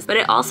on us, but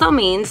it also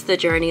means the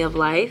journey of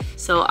life.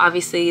 So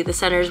obviously the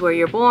center is where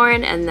you're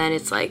born, and then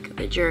it's like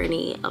the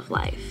journey of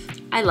life.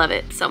 I love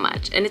it so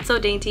much, and it's so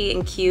dainty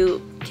and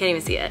cute. Can't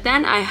even see it.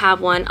 Then I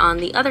have one on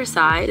the other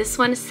side. This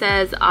one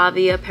says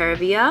Avia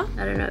Peravia.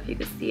 I don't know if you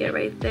can see it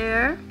right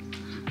there.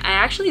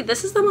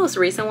 This is the most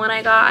recent one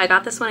I got. I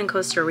got this one in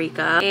Costa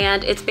Rica,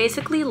 and it's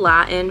basically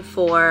Latin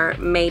for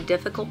may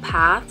difficult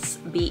paths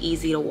be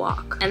easy to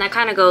walk. And that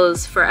kind of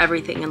goes for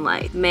everything in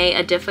life. May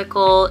a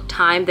difficult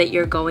time that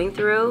you're going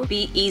through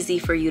be easy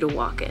for you to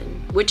walk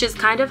in, which is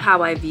kind of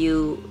how I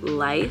view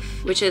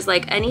life, which is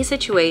like any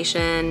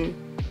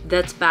situation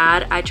that's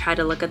bad, I try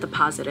to look at the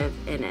positive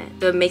in it.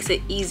 So it makes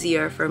it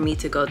easier for me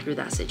to go through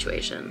that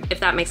situation, if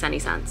that makes any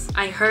sense.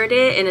 I heard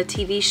it in a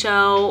TV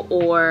show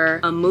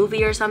or a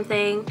movie or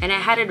something, and I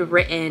had it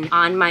written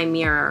on my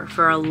mirror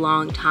for a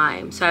long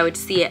time. So I would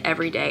see it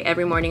every day.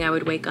 Every morning I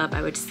would wake up,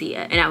 I would see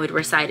it, and I would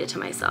recite it to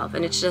myself.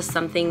 And it's just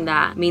something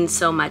that means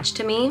so much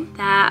to me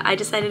that I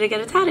decided to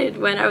get it tatted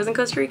when I was in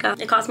Costa Rica.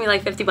 It cost me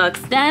like 50 bucks.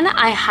 Then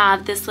I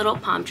have this little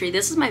palm tree.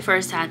 This was my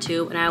first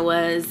tattoo when I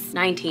was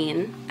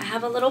 19. I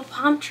have a little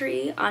palm tree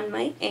on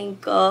my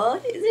ankle.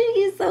 Isn't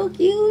he so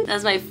cute? That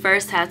was my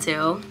first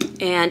tattoo.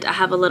 And I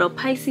have a little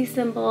Pisces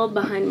symbol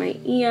behind my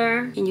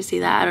ear. Can you see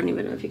that? I don't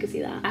even know if you can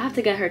see that. I have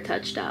to get her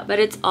touched up. But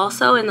it's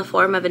also in the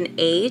form of an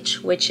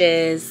H, which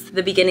is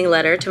the beginning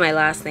letter to my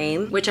last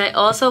name, which I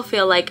also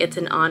feel like it's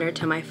an honor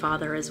to my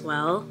father as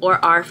well,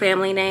 or our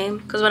family name.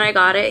 Because when I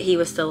got it, he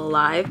was still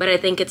alive, but I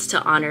think it's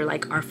to honor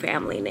like our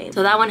family name.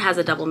 So that one has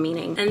a double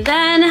meaning. And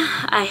then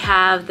I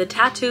have the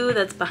tattoo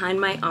that's behind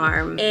my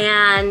arm.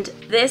 And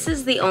this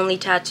is the only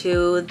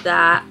tattoo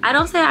that I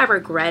don't say I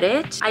regret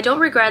it. I don't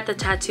regret the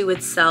tattoo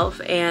itself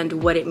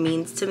and what it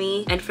means to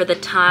me, and for the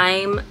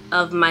time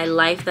of my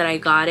life that I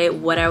got it,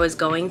 what I was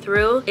going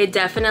through, it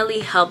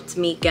definitely helped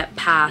me get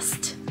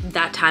past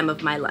that time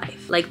of my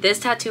life. Like, this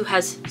tattoo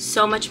has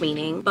so much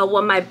meaning, but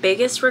what my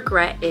biggest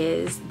regret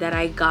is that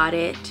I got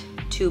it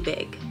too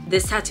big.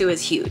 This tattoo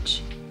is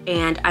huge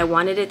and I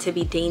wanted it to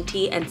be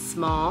dainty and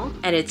small,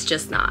 and it's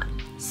just not.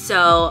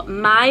 So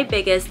my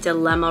biggest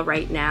dilemma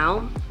right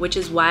now, which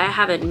is why I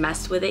haven't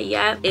messed with it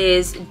yet,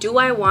 is do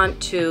I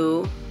want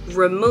to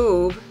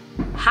remove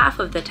half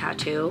of the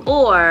tattoo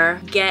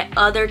or get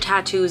other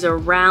tattoos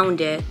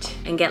around it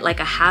and get like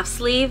a half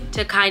sleeve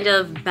to kind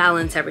of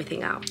balance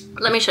everything out?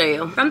 Let me show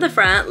you. From the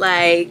front,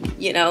 like,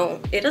 you know,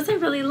 it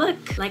doesn't really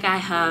look like I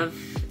have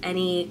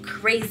any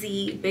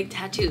crazy big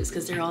tattoos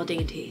because they're all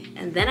dainty.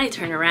 And then I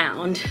turn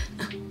around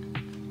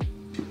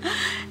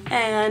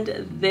and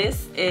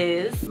this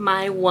is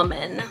my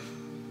woman.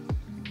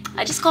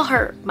 I just call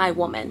her my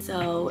woman.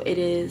 So it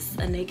is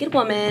a naked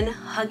woman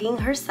hugging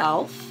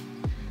herself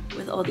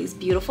with all these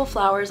beautiful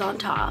flowers on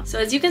top. So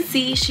as you can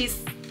see,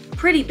 she's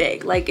pretty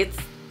big. Like, it's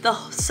the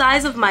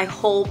size of my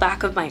whole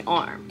back of my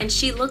arm. And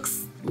she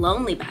looks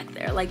lonely back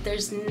there. Like,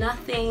 there's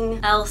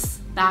nothing else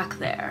back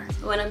there.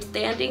 So when I'm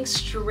standing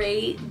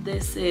straight,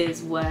 this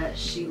is what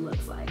she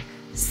looks like.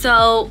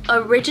 So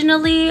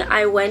originally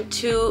I went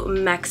to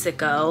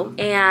Mexico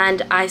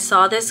and I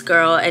saw this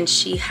girl and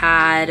she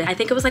had, I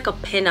think it was like a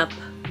pinup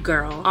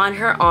girl on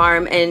her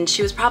arm, and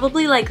she was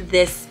probably like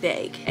this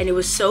big, and it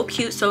was so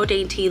cute, so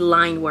dainty,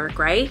 line work,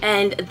 right?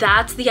 And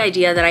that's the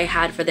idea that I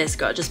had for this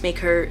girl. Just make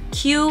her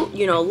cute,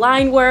 you know,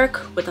 line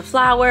work with the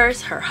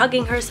flowers, her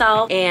hugging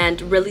herself,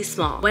 and really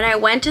small. When I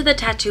went to the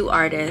tattoo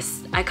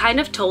artist, I kind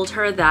of told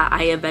her that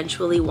I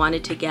eventually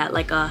wanted to get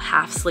like a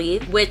half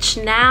sleeve, which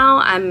now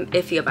I'm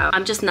iffy about.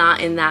 I'm just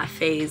not in that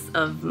phase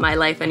of my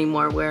life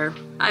anymore where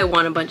I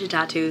want a bunch of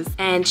tattoos.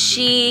 And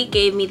she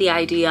gave me the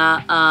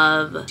idea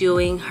of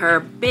doing her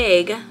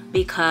big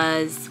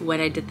because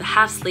when I did the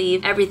half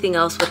sleeve, everything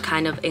else would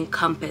kind of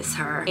encompass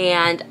her.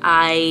 And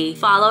I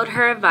followed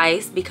her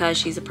advice because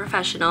she's a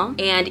professional.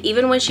 And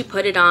even when she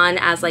put it on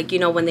as, like, you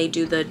know, when they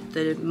do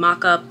the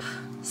mock-up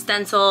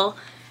stencil,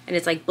 and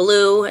it's like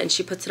blue, and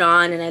she puts it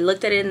on, and I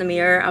looked at it in the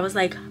mirror, I was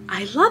like,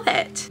 I love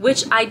it.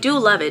 Which I do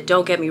love it,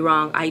 don't get me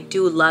wrong, I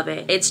do love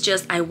it. It's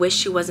just, I wish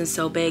she wasn't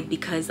so big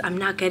because I'm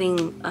not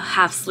getting a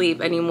half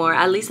sleeve anymore.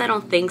 At least I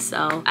don't think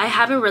so. I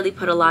haven't really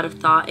put a lot of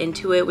thought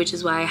into it, which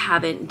is why I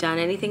haven't done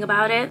anything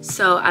about it.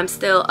 So I'm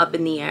still up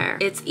in the air.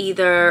 It's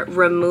either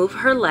remove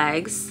her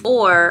legs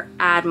or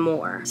add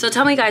more. So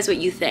tell me guys what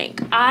you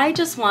think. I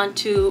just want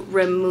to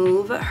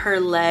remove her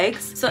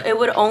legs, so it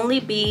would only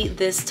be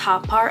this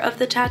top part of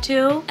the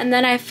tattoo. And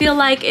then I feel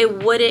like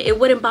it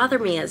wouldn't bother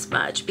me as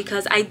much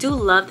because I do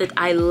love that.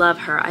 I love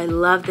her. I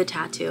love the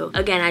tattoo.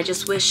 Again, I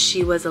just wish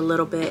she was a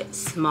little bit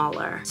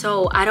smaller.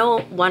 So I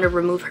don't want to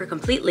remove her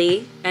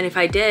completely. And if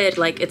I did,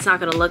 like, it's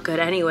not gonna look good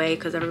anyway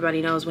because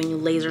everybody knows when you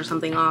laser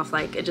something off,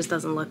 like, it just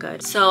doesn't look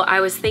good. So I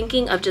was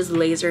thinking of just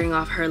lasering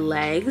off her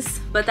legs,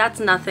 but that's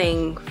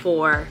nothing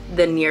for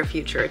the near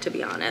future, to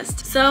be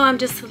honest. So I'm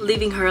just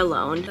leaving her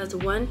alone. That's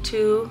 1,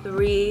 2,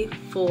 3,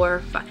 4,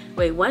 5.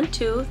 Wait, 1,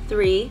 2,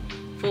 3,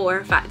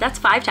 4, 5. That's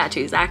 5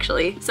 tattoos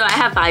actually. So I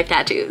have 5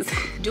 tattoos.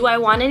 Do I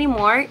want any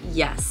more?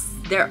 Yes.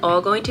 They're all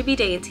going to be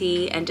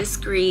dainty and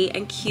discreet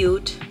and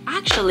cute.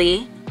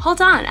 Actually, hold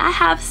on, I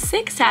have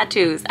 6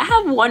 tattoos. I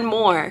have 1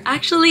 more.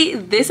 Actually,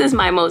 this is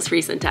my most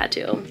recent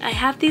tattoo. I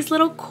have these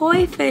little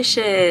koi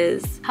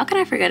fishes. How can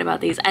I forget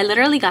about these? I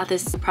literally got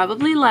this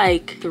probably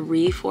like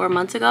 3-4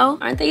 months ago.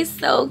 Aren't they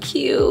so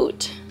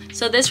cute?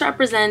 So this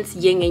represents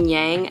yin and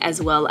yang as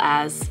well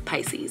as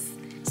Pisces.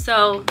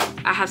 So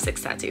I have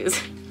 6 tattoos.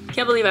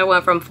 Can't believe I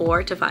went from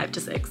 4 to 5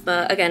 to 6.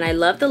 But again, I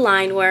love the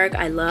line work.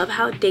 I love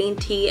how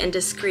dainty and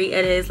discreet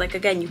it is. Like,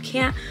 again, you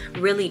can't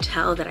really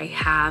tell that I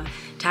have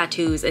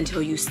tattoos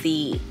until you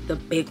see the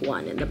big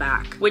one in the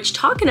back. Which,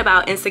 talking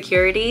about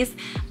insecurities,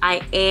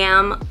 I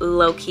am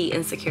low-key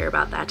insecure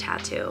about that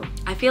tattoo.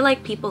 I feel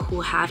like people who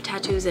have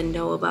tattoos and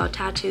know about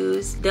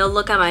tattoos, they'll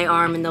look at my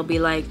arm and they'll be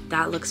like,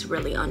 that looks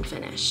really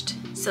unfinished.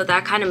 So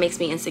that kind of makes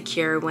me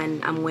insecure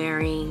when I'm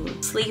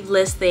wearing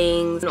sleeveless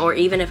things, or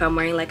even if I'm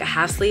wearing like a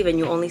half sleeve and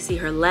you only see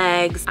her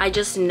legs. I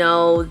just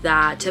know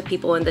that to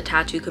people in the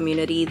tattoo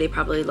community, they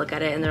probably look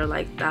at it and they're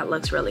like, that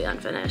looks really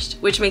unfinished,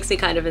 which makes me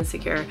kind of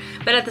insecure.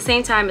 But at the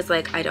same time, it's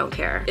like, I don't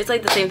care. It's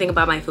like the same thing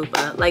about my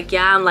fupa. Like,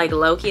 yeah, I'm like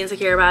low-key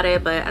insecure about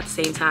it, but at the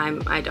same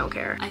time, I don't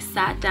care. I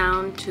sat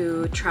down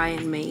to try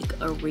and make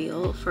a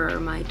reel for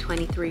my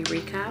 23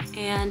 recap,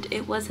 and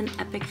it was an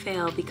epic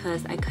fail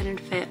because I couldn't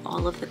fit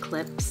all of the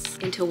clips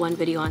into one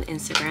video on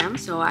Instagram.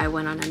 So I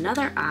went on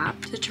another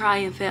app to try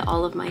and fit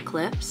all of my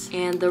clips,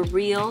 and the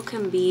reel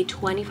can be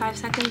 25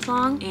 seconds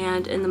long,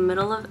 and in the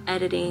middle of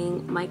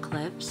editing my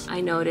clips,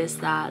 I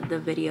noticed that the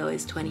video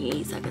is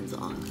 28 seconds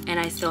long, and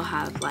I still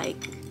have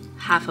like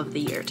half of the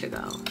year to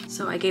go.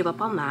 So I gave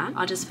up on that.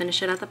 I'll just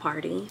finish it at the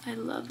party. I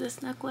love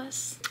this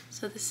necklace.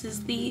 So this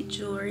is the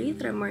jewelry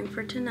that I'm wearing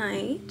for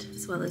tonight,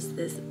 as well as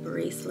this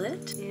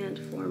bracelet. And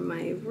for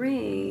my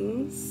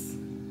rings,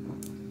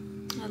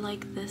 I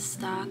like this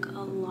stack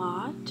a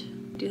lot.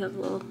 I do have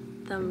a little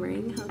thumb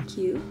ring, how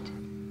cute.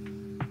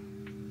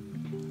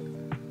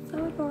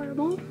 So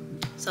adorable.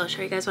 So I'll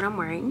show you guys what I'm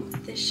wearing.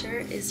 This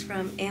shirt is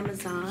from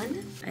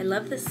Amazon. I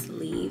love the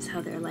sleeves,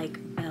 how they're like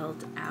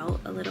belled out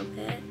a little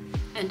bit.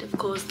 And of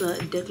course the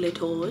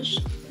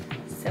décolletage.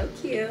 So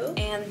cute.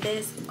 And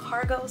this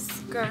cargo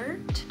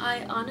skirt.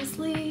 I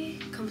honestly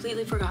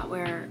completely forgot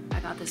where I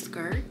got this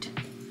skirt.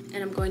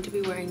 And I'm going to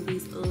be wearing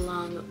these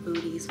long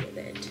booties with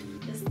it.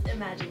 Just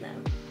imagine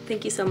them.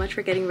 Thank you so much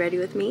for getting ready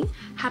with me.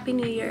 Happy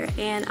New Year,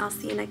 and I'll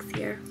see you next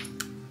year.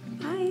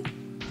 Bye.